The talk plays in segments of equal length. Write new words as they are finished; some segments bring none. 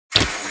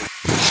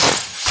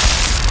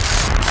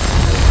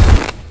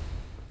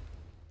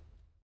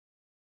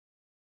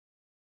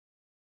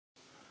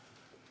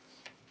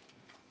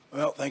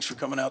Well, thanks for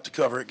coming out to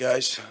cover it,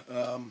 guys.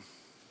 I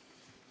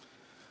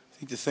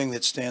think the thing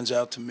that stands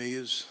out to me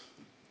is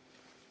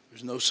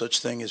there's no such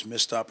thing as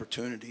missed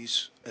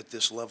opportunities at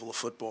this level of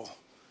football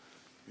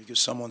because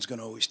someone's going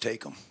to always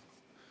take them.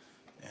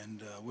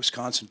 And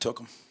Wisconsin took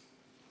them.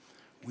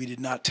 We did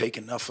not take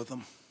enough of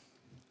them.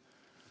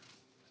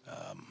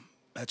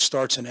 That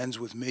starts and ends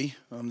with me.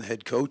 I'm the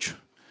head coach.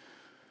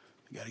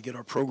 We got to get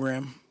our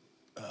program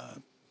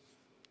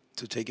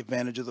to take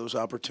advantage of those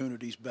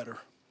opportunities better.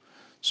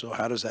 So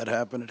how does that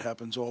happen? It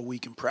happens all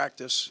week in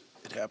practice.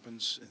 It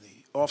happens in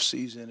the off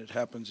season. It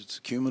happens. It's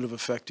a cumulative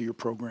effect of your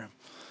program.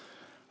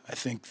 I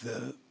think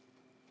the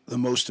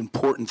most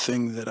important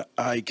thing that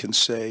I can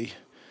say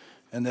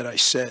and that I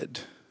said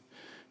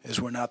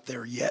is we're not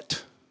there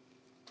yet.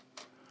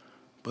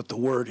 But the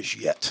word is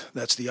yet.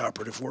 That's the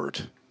operative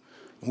word.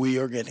 We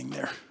are getting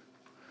there.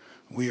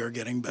 We are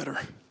getting better.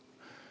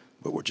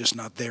 But we're just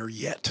not there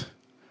yet.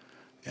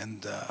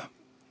 And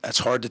that's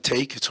hard to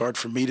take. It's hard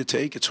for me to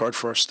take. It's hard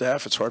for our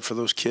staff. It's hard for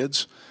those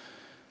kids.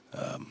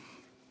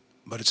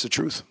 But it's the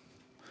truth.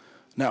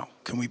 Now,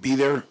 can we be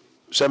there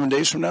 7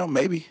 days from now?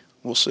 Maybe.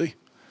 We'll see.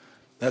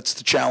 That's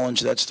the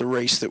challenge. That's the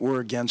race that we're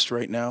against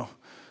right now.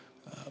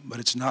 But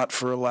it's not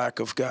for a lack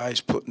of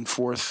guys putting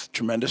forth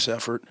tremendous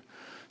effort.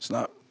 It's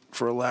not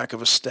for a lack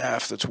of a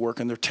staff that's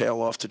working their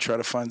tail off to try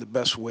to find the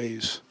best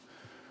ways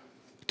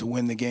to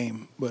win the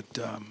game. But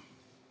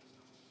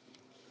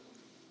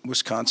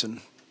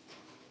Wisconsin,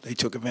 they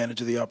took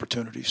advantage of the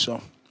opportunity.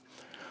 So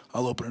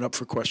I'll open it up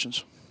for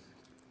questions.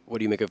 What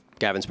do you make of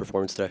Gavin's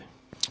performance today?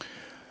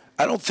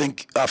 I don't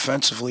think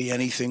offensively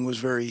anything was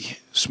very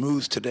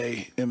smooth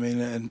today. I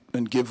mean,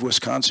 and give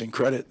Wisconsin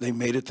credit. They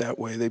made it that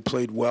way. They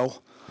played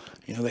well.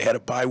 You know, they had a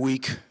bye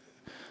week.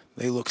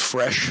 They looked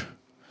fresh.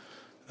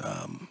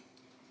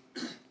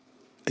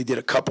 They did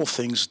a couple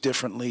things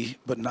differently,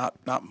 but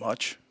not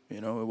much. You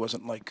know, it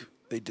wasn't like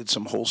they did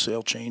some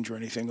wholesale change or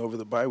anything over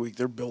the bye week.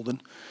 They're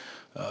building.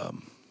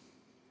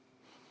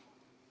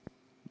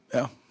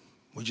 Yeah,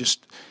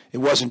 it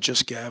wasn't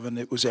just Gavin.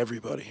 It was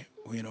everybody.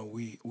 You know,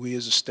 we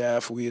as a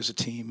staff, we as a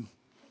team,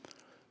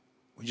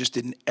 we just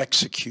didn't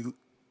execute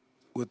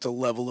with the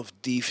level of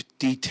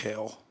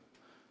detail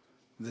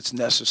that's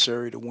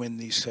necessary to win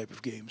these type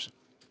of games.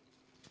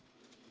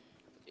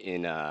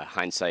 In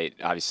hindsight,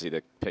 obviously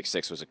the pick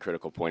six was a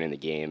critical point in the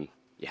game.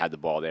 You had the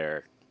ball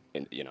there,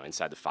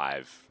 inside the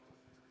 5.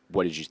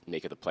 What did you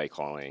make of the play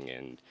calling,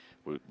 and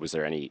was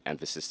there any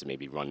emphasis to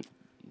maybe run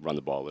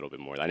the ball a little bit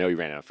more? I know you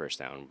ran out of first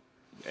down.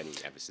 Any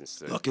emphasis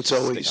to Look, it's stay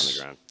always on the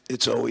ground?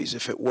 It's always,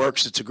 if it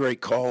works, it's a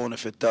great call, and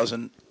if it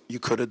doesn't, you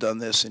could have done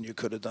this and you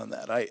could have done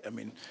that. I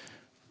mean,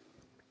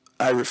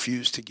 I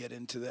refuse to get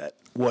into that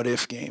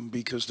what-if game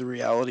because the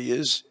reality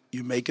is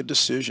you make a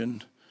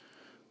decision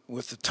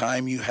with the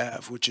time you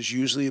have, which is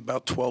usually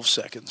about 12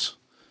 seconds,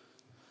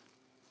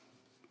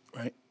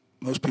 right?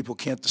 Most people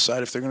can't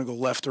decide if they're going to go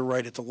left or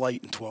right at the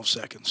light in 12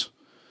 seconds.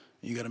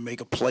 You got to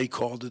make a play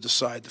call to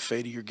decide the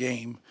fate of your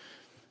game,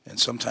 and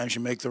sometimes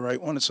you make the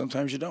right one, and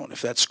sometimes you don't.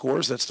 If that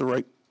scores, that's the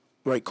right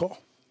call.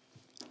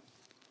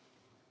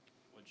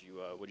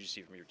 What did you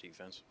see from your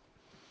defense?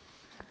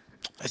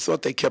 I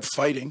thought they kept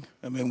fighting.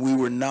 I mean, we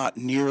were not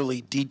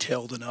nearly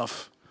detailed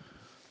enough.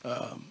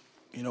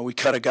 We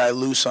cut a guy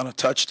loose on a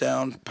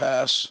touchdown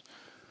pass.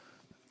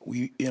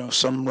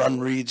 Some run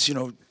reads.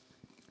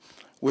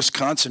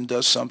 Wisconsin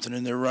does something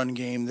in their run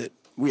game that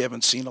we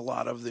haven't seen a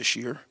lot of this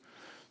year.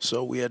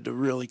 So we had to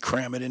really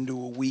cram it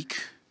into a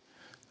week.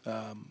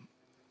 I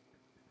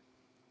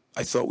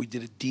thought we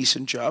did a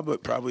decent job,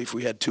 but probably if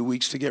we had 2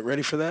 weeks to get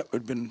ready for that, it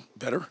would have been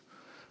better.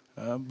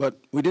 But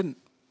we didn't.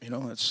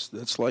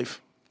 That's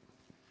life.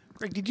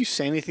 Greg, did you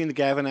say anything to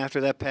Gavin after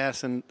that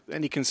pass, and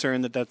any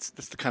concern that that's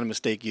the kind of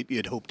mistake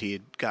you'd hoped he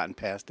had gotten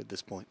past at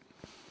this point?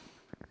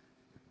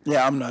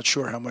 Yeah, I'm not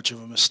sure how much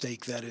of a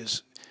mistake that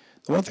is.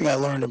 The one thing I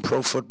learned in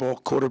pro football,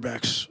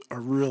 quarterbacks are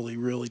really,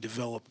 really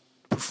developed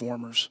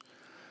performers.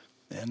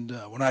 And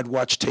when I'd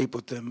watch tape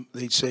with them,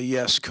 they'd say,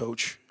 yes,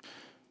 coach,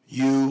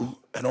 you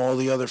and all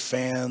the other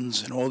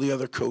fans and all the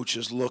other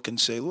coaches look and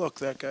say, look,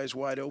 that guy's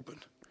wide open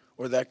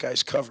or that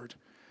guy's covered.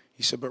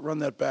 He said, but run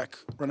that back,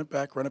 run it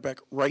back, run it back.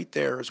 Right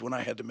there is when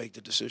I had to make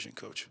the decision,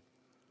 coach.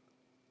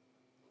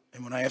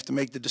 And when I have to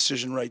make the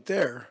decision right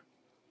there,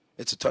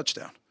 it's a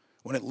touchdown.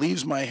 When it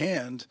leaves my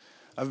hand,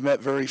 I've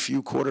met very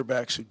few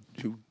quarterbacks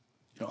who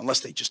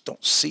unless they just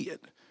don't see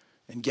it.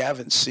 And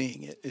Gavin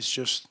seeing it is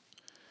just,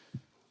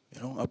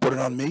 I'll put it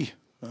on me.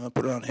 I'll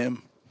put it on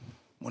him.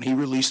 When he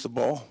released the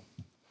ball,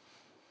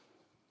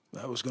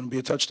 that was going to be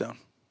a touchdown.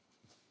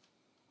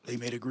 They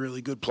made a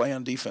really good play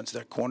on defense.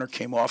 That corner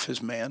came off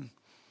his man.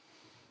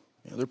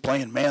 They're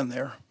playing man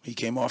there. He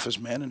came off his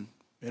man and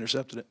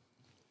intercepted it.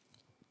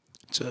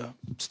 It's a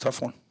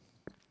tough one.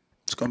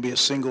 It's going to be a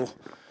single.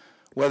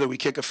 Whether we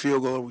kick a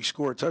field goal or we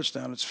score a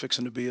touchdown, it's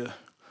fixing to be a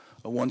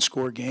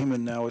one-score game,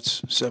 and now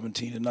it's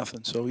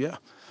 17-0. So, yeah.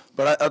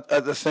 But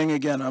the thing,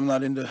 again, I'm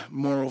not into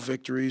moral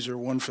victories or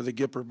one for the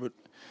Gipper, but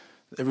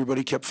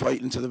everybody kept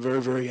fighting to the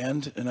very, very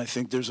end, and I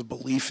think there's a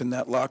belief in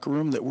that locker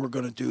room that we're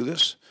going to do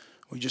this.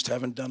 We just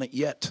haven't done it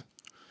yet.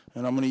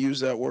 and I'm going to use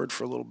that word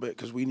for a little bit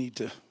because we need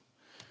to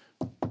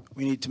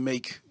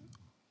make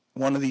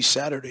one of these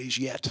Saturdays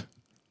yet.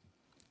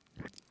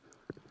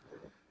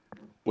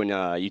 When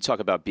you talk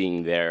about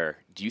being there,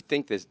 do you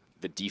think that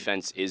the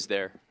defense is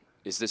there?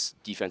 Is this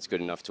defense good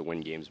enough to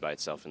win games by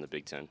itself in the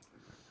Big Ten?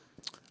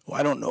 Well,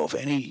 I don't know if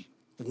any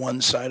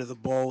one side of the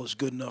ball is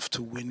good enough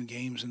to win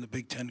games in the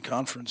Big Ten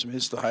Conference. I mean,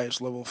 it's the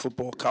highest level of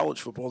football,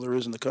 college football there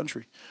is in the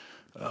country.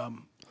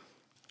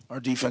 Our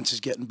defense is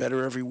getting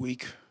better every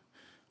week.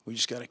 We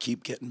just got to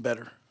keep getting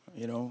better,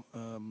 you know.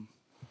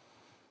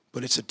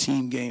 But it's a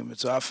team game.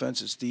 It's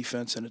offense, it's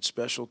defense, and it's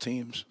special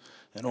teams.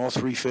 And all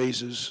three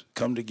phases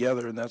come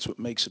together, and that's what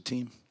makes a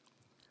team.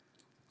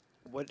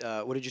 What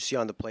did you see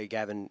on the play?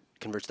 Gavin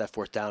converts that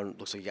fourth down.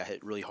 Looks like he got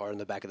hit really hard in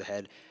the back of the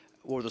head.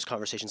 What were those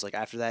conversations like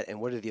after that? And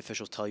what did the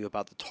officials tell you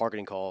about the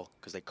targeting call?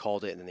 Because they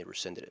called it and then they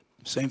rescinded it.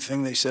 Same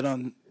thing they said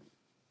on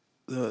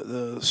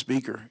the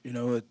speaker. You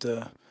know,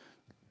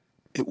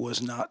 it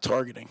was not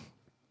targeting.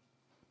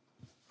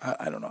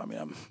 I don't know. I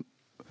mean,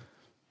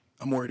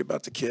 I'm worried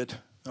about the kid.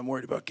 I'm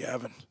worried about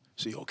Gavin.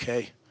 Is he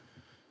okay?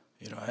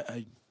 You know,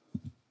 I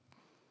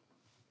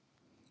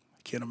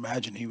can't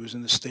imagine he was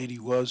in the state he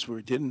was where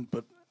he didn't,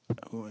 but,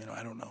 you know,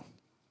 I don't know.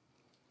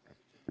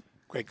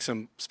 Greg,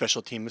 some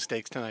special team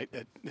mistakes tonight.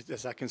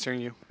 Does that concern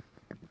you?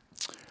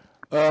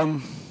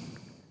 I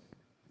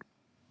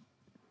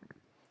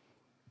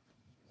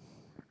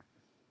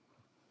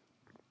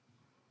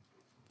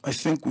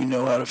think we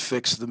know how to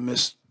fix the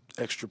missed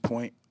extra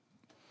point.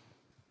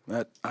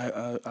 That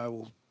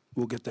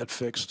we'll get that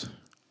fixed.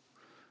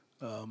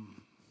 I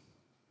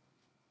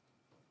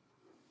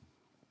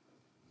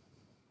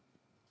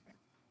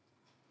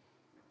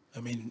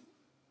mean,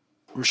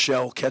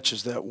 Rochelle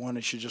catches that one,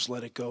 and she just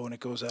let it go, and it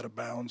goes out of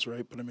bounds,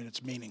 right? But I mean,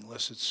 it's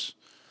meaningless.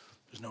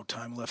 There's no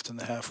time left in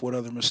the half. What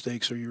other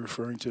mistakes are you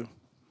referring to?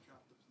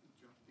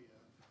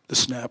 The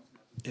snap,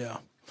 yeah.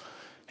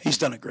 He's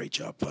done a great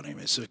job punting.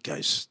 It's a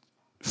guy's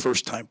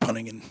first time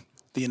punting in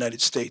the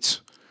United States.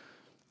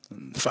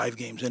 And 5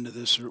 games into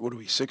this, or what are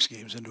we, 6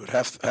 games into it,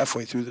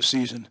 halfway through the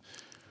season,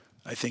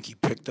 I think he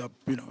picked up,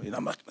 you know, and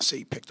I'm not going to say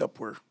he picked up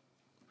where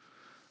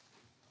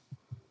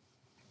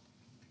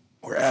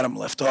Adam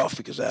left off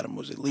because Adam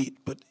was elite,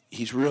 but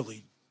he's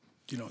really,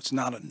 you know, it's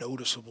not a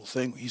noticeable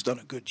thing. He's done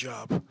a good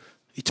job.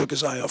 He took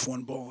his eye off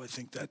one ball. I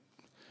think that,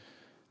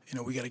 you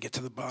know, we got to get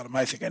to the bottom.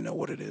 I think I know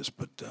what it is,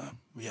 but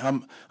yeah,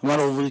 I'm not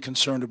overly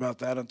concerned about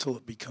that until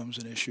it becomes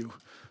an issue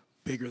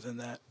bigger than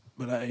that.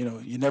 But you know,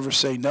 you never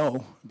say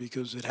no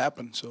because it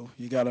happened. So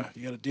you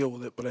gotta deal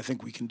with it. But I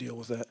think we can deal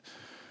with that.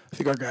 I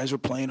think our guys are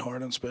playing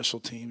hard on special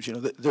teams. You know,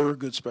 they're a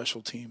good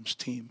special teams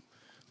team.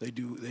 They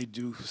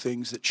do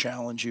things that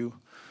challenge you.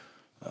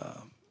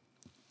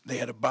 They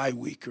had a bye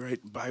week, right?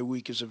 Bye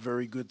week is a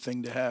very good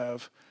thing to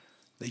have.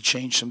 They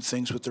changed some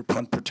things with their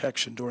punt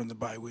protection during the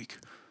bye week.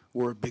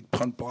 We're a big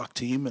punt block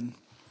team, and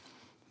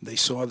they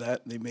saw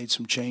that. And they made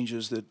some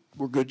changes that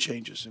were good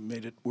changes and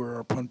made it where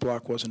our punt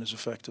block wasn't as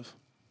effective.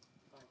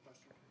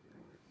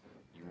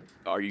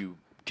 Are you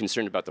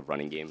concerned about the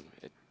running game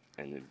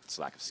and its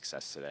lack of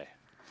success today?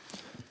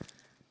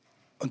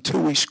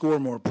 Until we score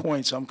more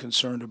points, I'm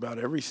concerned about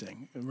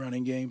everything.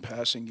 Running game,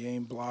 passing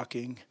game,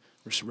 blocking,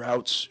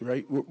 routes,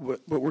 right? But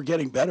we're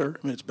getting better.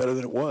 I mean, it's better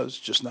than it was,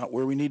 just not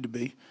where we need to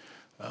be.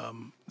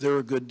 They're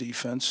a good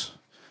defense.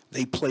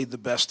 They played the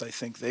best I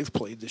think they've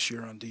played this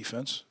year on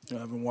defense. You know,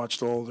 I haven't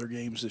watched all of their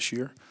games this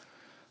year.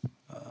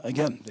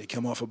 Again, they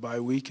come off a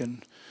bye week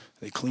and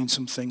they cleaned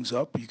some things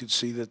up. You could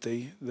see that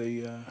they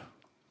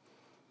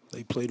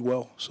played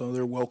well. So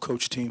they're a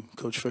well-coached team.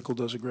 Coach Fickle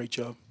does a great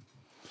job.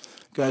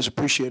 Guys,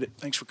 appreciate it.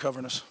 Thanks for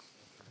covering us.